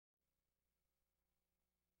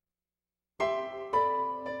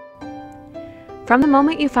From the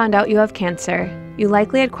moment you found out you have cancer, you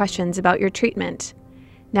likely had questions about your treatment.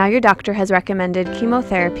 Now your doctor has recommended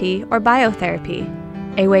chemotherapy or biotherapy,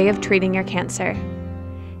 a way of treating your cancer.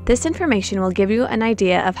 This information will give you an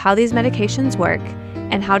idea of how these medications work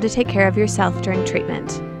and how to take care of yourself during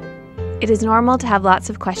treatment. It is normal to have lots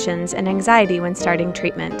of questions and anxiety when starting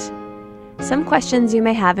treatment. Some questions you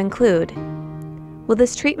may have include: will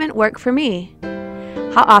this treatment work for me?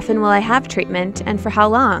 How often will I have treatment and for how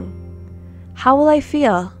long? How will I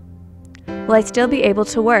feel? Will I still be able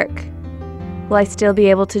to work? Will I still be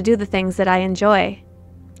able to do the things that I enjoy?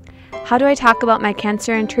 How do I talk about my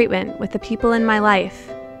cancer and treatment with the people in my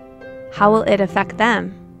life? How will it affect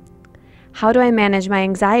them? How do I manage my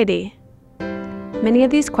anxiety? Many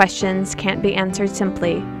of these questions can't be answered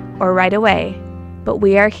simply or right away, but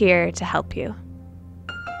we are here to help you.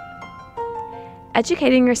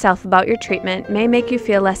 Educating yourself about your treatment may make you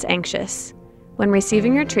feel less anxious. When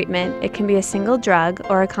receiving your treatment, it can be a single drug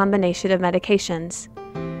or a combination of medications.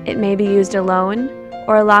 It may be used alone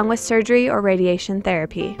or along with surgery or radiation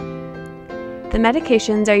therapy. The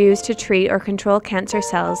medications are used to treat or control cancer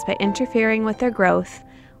cells by interfering with their growth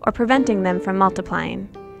or preventing them from multiplying.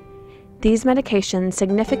 These medications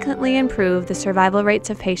significantly improve the survival rates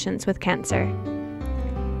of patients with cancer.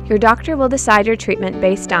 Your doctor will decide your treatment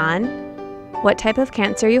based on what type of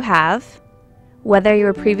cancer you have, whether you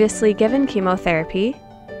were previously given chemotherapy,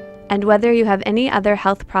 and whether you have any other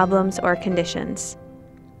health problems or conditions.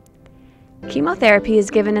 Chemotherapy is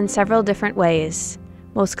given in several different ways,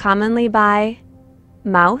 most commonly by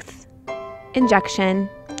mouth, injection,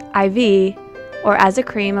 IV, or as a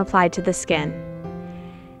cream applied to the skin.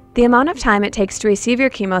 The amount of time it takes to receive your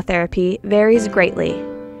chemotherapy varies greatly.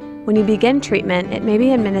 When you begin treatment, it may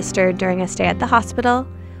be administered during a stay at the hospital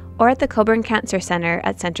or at the Coborn Cancer Center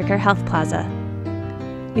at CentraCare Health Plaza.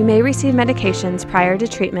 You may receive medications prior to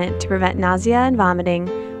treatment to prevent nausea and vomiting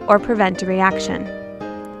or prevent a reaction.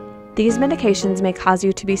 These medications may cause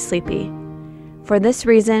you to be sleepy. For this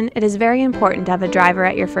reason, it is very important to have a driver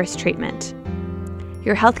at your first treatment.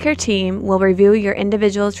 Your healthcare team will review your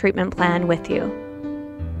individual treatment plan with you.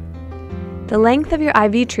 The length of your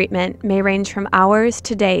IV treatment may range from hours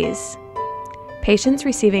to days. Patients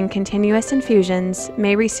receiving continuous infusions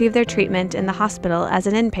may receive their treatment in the hospital as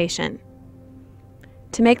an inpatient.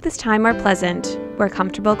 To make this time more pleasant, wear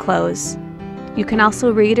comfortable clothes. You can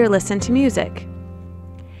also read or listen to music.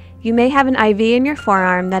 You may have an IV in your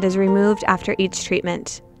forearm that is removed after each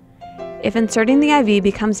treatment. If inserting the IV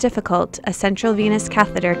becomes difficult, a central venous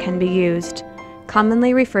catheter can be used,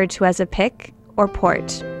 commonly referred to as a PICC or port.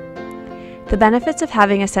 The benefits of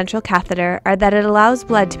having a central catheter are that it allows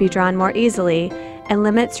blood to be drawn more easily and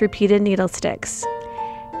limits repeated needle sticks.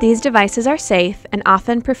 These devices are safe and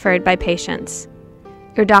often preferred by patients.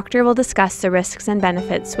 Your doctor will discuss the risks and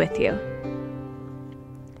benefits with you.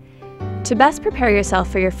 To best prepare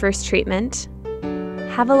yourself for your first treatment,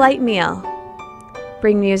 have a light meal.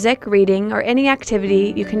 Bring music, reading, or any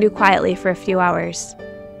activity you can do quietly for a few hours.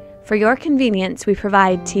 For your convenience, we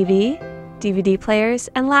provide TV, DVD players,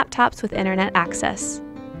 and laptops with internet access.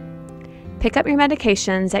 Pick up your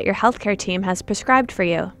medications that your healthcare team has prescribed for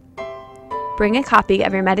you. Bring a copy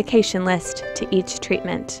of your medication list to each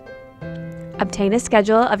treatment. Obtain a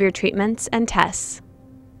schedule of your treatments and tests.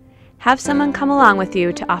 Have someone come along with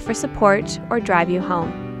you to offer support or drive you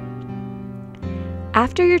home.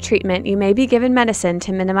 After your treatment, you may be given medicine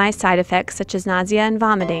to minimize side effects such as nausea and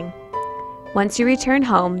vomiting. Once you return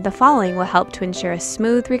home, the following will help to ensure a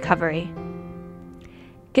smooth recovery.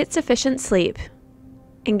 Get sufficient sleep.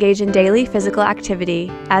 Engage in daily physical activity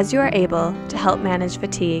as you are able to help manage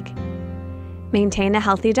fatigue. Maintain a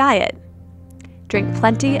healthy diet. Drink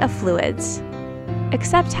plenty of fluids.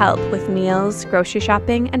 Accept help with meals, grocery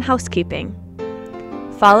shopping, and housekeeping.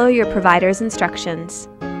 Follow your provider's instructions.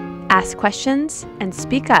 Ask questions and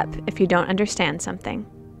speak up if you don't understand something.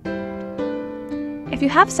 If you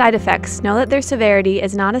have side effects, know that their severity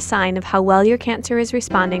is not a sign of how well your cancer is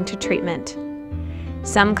responding to treatment.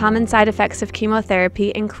 Some common side effects of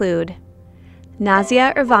chemotherapy include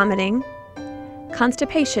nausea or vomiting,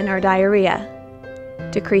 constipation or diarrhea,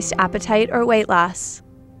 decreased appetite or weight loss,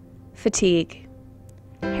 fatigue,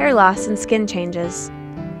 hair loss and skin changes,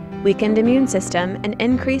 weakened immune system and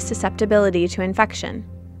increased susceptibility to infection,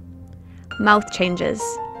 mouth changes,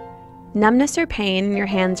 numbness or pain in your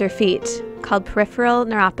hands or feet, called peripheral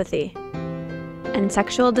neuropathy, and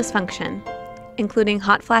sexual dysfunction, including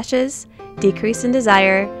hot flashes, decrease in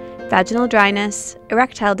desire, vaginal dryness,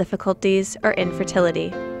 erectile difficulties, or infertility.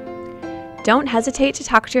 Don't hesitate to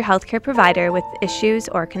talk to your healthcare provider with issues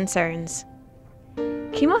or concerns.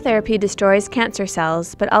 Chemotherapy destroys cancer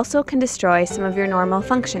cells, but also can destroy some of your normal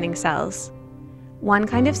functioning cells. One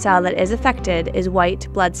kind of cell that is affected is white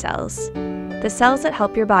blood cells, the cells that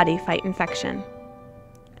help your body fight infection.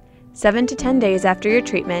 7 to 10 days after your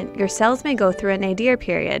treatment, your cells may go through a nadir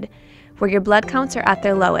period where your blood counts are at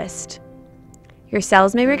their lowest. Your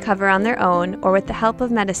cells may recover on their own or with the help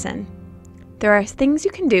of medicine. There are things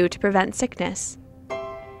you can do to prevent sickness.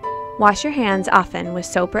 Wash your hands often with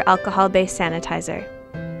soap or alcohol-based sanitizer.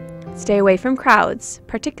 Stay away from crowds,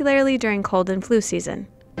 particularly during cold and flu season.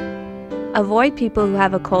 Avoid people who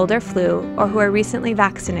have a cold or flu or who are recently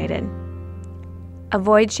vaccinated.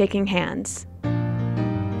 Avoid shaking hands.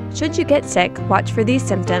 Should you get sick, watch for these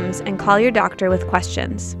symptoms and call your doctor with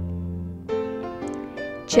questions.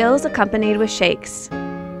 Chills accompanied with shakes,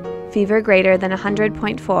 fever greater than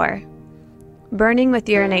 100.4, burning with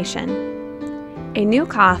urination, a new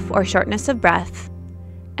cough or shortness of breath,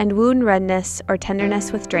 and wound redness or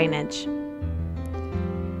tenderness with drainage.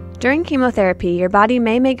 During chemotherapy, your body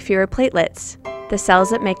may make fewer platelets, the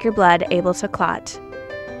cells that make your blood able to clot.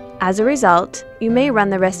 As a result, you may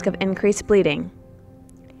run the risk of increased bleeding.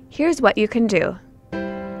 Here's what you can do.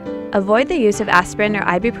 Avoid the use of aspirin or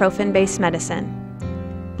ibuprofen-based medicine.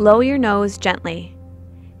 Blow your nose gently.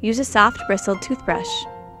 Use a soft bristled toothbrush.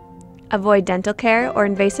 Avoid dental care or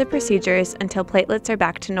invasive procedures until platelets are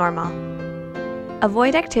back to normal.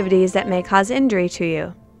 Avoid activities that may cause injury to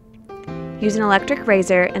you. Use an electric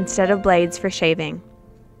razor instead of blades for shaving.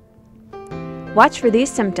 Watch for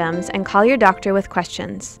these symptoms and call your doctor with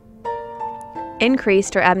questions.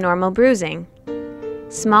 Increased or abnormal bruising.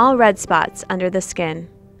 Small red spots under the skin.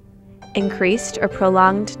 Increased or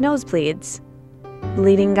prolonged nosebleeds.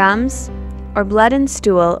 Bleeding gums, or blood in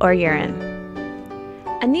stool or urine.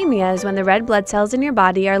 Anemia is when the red blood cells in your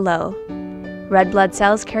body are low. Red blood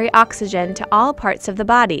cells carry oxygen to all parts of the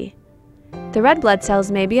body. The red blood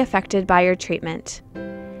cells may be affected by your treatment.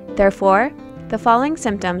 Therefore, the following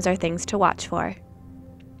symptoms are things to watch for.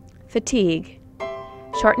 Fatigue,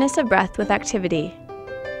 shortness of breath with activity,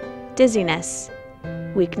 dizziness,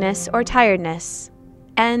 weakness or tiredness,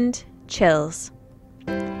 and chills.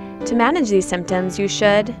 To manage these symptoms, you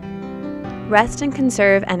should rest and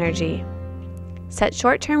conserve energy. Set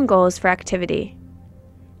short-term goals for activity.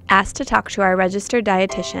 Ask to talk to our registered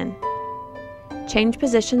dietitian. Change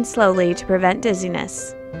positions slowly to prevent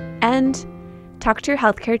dizziness. And talk to your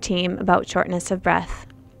healthcare team about shortness of breath.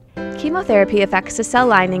 Chemotherapy affects the cell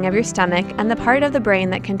lining of your stomach and the part of the brain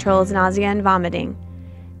that controls nausea and vomiting.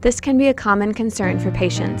 This can be a common concern for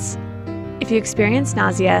patients. If you experience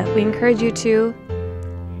nausea, we encourage you to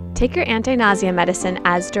take your anti-nausea medicine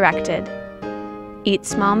as directed. Eat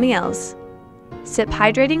small meals. Sip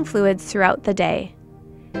hydrating fluids throughout the day.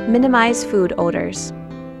 Minimize food odors.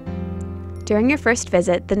 During your first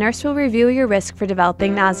visit, the nurse will review your risk for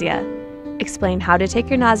developing nausea, explain how to take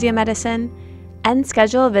your nausea medicine, and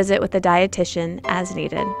schedule a visit with a dietitian as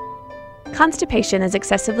needed. Constipation is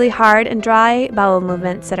excessively hard and dry bowel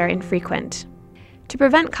movements that are infrequent. To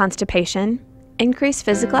prevent constipation, increase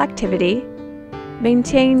physical activity,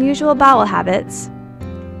 maintain usual bowel habits,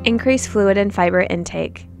 increase fluid and fiber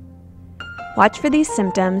intake. Watch for these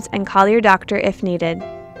symptoms and call your doctor if needed.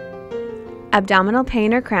 Abdominal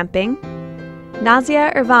pain or cramping,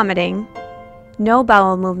 nausea or vomiting, no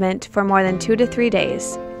bowel movement for more than 2 to 3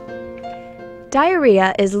 days.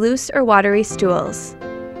 Diarrhea is loose or watery stools.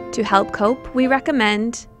 To help cope, we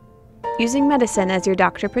recommend using medicine as your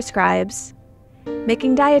doctor prescribes,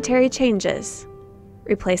 making dietary changes,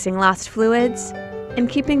 replacing lost fluids, and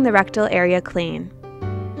keeping the rectal area clean.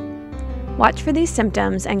 Watch for these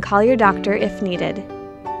symptoms and call your doctor if needed.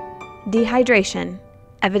 Dehydration,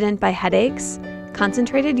 evident by headaches,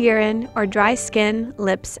 concentrated urine, or dry skin,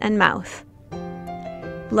 lips, and mouth.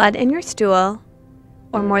 Blood in your stool,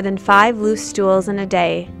 or more than 5 loose stools in a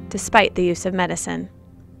day, despite the use of medicine.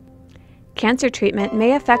 Cancer treatment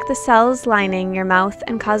may affect the cells lining your mouth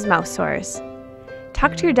and cause mouth sores.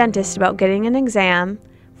 Talk to your dentist about getting an exam,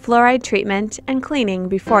 fluoride treatment, and cleaning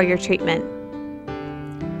before your treatment.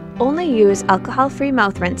 Only use alcohol-free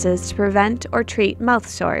mouth rinses to prevent or treat mouth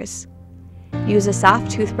sores. Use a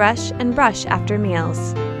soft toothbrush and brush after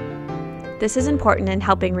meals. This is important in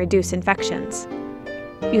helping reduce infections.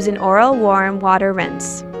 Use an oral warm water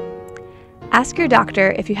rinse. Ask your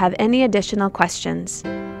doctor if you have any additional questions.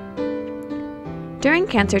 During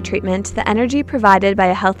cancer treatment, the energy provided by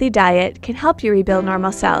a healthy diet can help you rebuild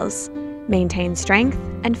normal cells, maintain strength,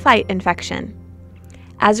 and fight infection.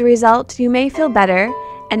 As a result, you may feel better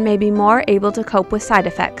and may be more able to cope with side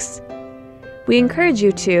effects. We encourage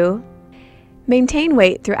you to maintain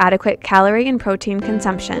weight through adequate calorie and protein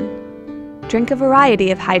consumption. Drink a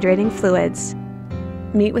variety of hydrating fluids.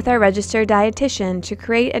 Meet with our registered dietitian to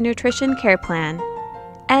create a nutrition care plan.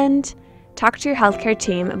 And talk to your healthcare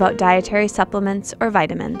team about dietary supplements or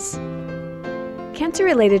vitamins.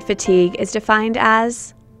 Cancer-related fatigue is defined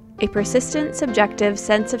as a persistent subjective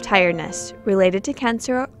sense of tiredness related to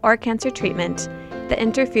cancer or cancer treatment that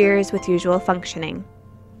interferes with usual functioning.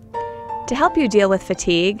 To help you deal with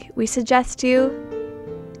fatigue, we suggest you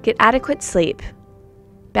get adequate sleep,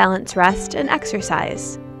 balance rest and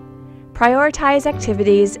exercise, prioritize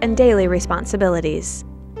activities and daily responsibilities,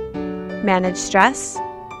 manage stress,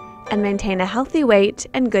 and maintain a healthy weight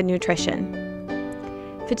and good nutrition.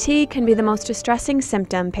 Fatigue can be the most distressing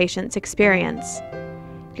symptom patients experience.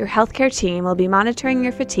 Your healthcare team will be monitoring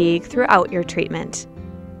your fatigue throughout your treatment.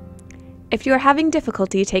 If you are having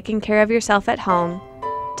difficulty taking care of yourself at home,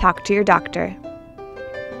 talk to your doctor.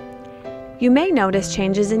 You may notice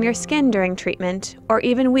changes in your skin during treatment or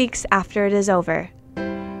even weeks after it is over.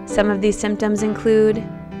 Some of these symptoms include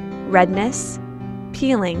redness,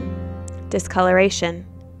 peeling, discoloration,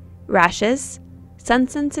 rashes, sun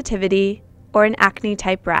sensitivity, or an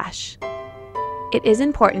acne-type rash. It is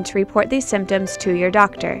important to report these symptoms to your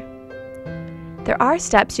doctor. There are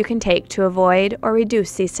steps you can take to avoid or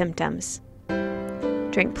reduce these symptoms.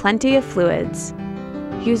 Drink plenty of fluids.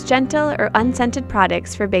 Use gentle or unscented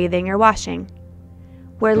products for bathing or washing.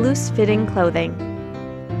 Wear loose-fitting clothing.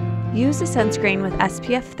 Use a sunscreen with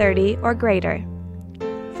SPF 30 or greater.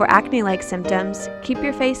 For acne-like symptoms, keep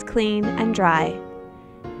your face clean and dry.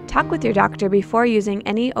 Talk with your doctor before using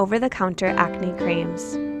any over-the-counter acne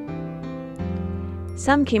creams.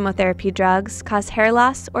 Some chemotherapy drugs cause hair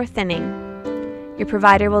loss or thinning. Your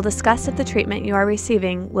provider will discuss if the treatment you are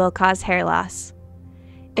receiving will cause hair loss.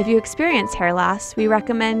 If you experience hair loss, we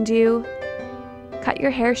recommend you cut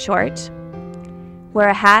your hair short, wear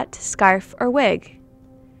a hat, scarf, or wig.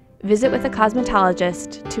 Visit with a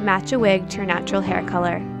cosmetologist to match a wig to your natural hair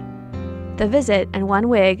color. The visit and one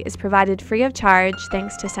wig is provided free of charge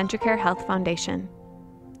thanks to CentraCare Health Foundation.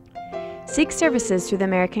 Seek services through the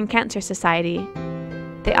American Cancer Society.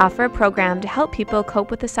 They offer a program to help people cope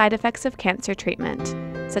with the side effects of cancer treatment,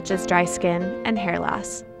 such as dry skin and hair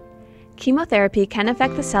loss. Chemotherapy can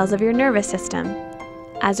affect the cells of your nervous system.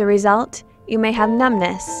 As a result, you may have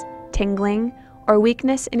numbness, tingling, or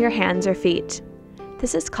weakness in your hands or feet.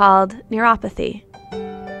 This is called neuropathy.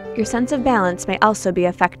 Your sense of balance may also be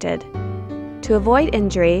affected. To avoid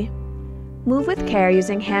injury, move with care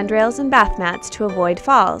using handrails and bath mats to avoid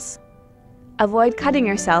falls. Avoid cutting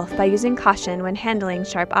yourself by using caution when handling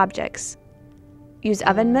sharp objects. Use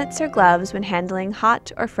oven mitts or gloves when handling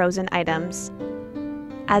hot or frozen items.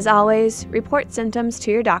 As always, report symptoms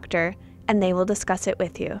to your doctor and they will discuss it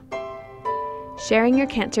with you. Sharing your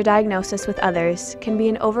cancer diagnosis with others can be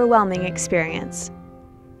an overwhelming experience.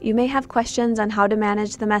 You may have questions on how to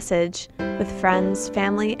manage the message with friends,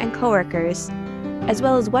 family, and coworkers, as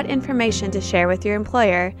well as what information to share with your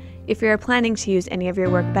employer if you are planning to use any of your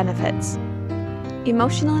work benefits.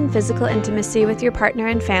 Emotional and physical intimacy with your partner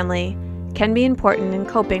and family can be important in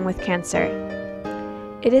coping with cancer.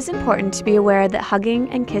 It is important to be aware that hugging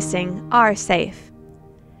and kissing are safe.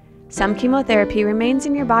 Some chemotherapy remains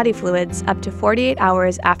in your body fluids up to 48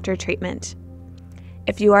 hours after treatment.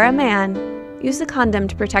 If you are a man, use a condom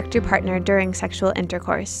to protect your partner during sexual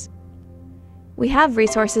intercourse. We have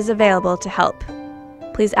resources available to help.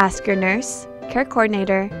 Please ask your nurse, care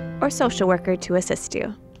coordinator, or social worker to assist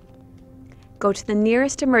you. Go to the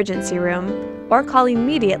nearest emergency room or call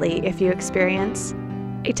immediately if you experience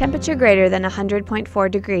a temperature greater than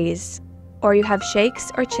 100.4 degrees, or you have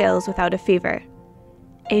shakes or chills without a fever,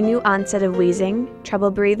 a new onset of wheezing,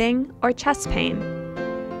 trouble breathing, or chest pain,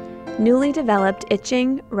 newly developed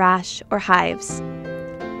itching, rash, or hives,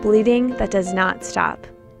 bleeding that does not stop.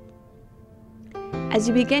 As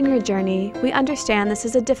you begin your journey, we understand this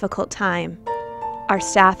is a difficult time. Our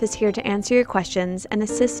staff is here to answer your questions and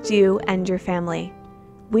assist you and your family.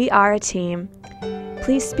 We are a team.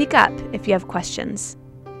 Please speak up if you have questions.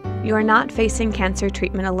 You are not facing cancer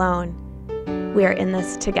treatment alone. We are in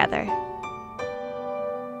this together.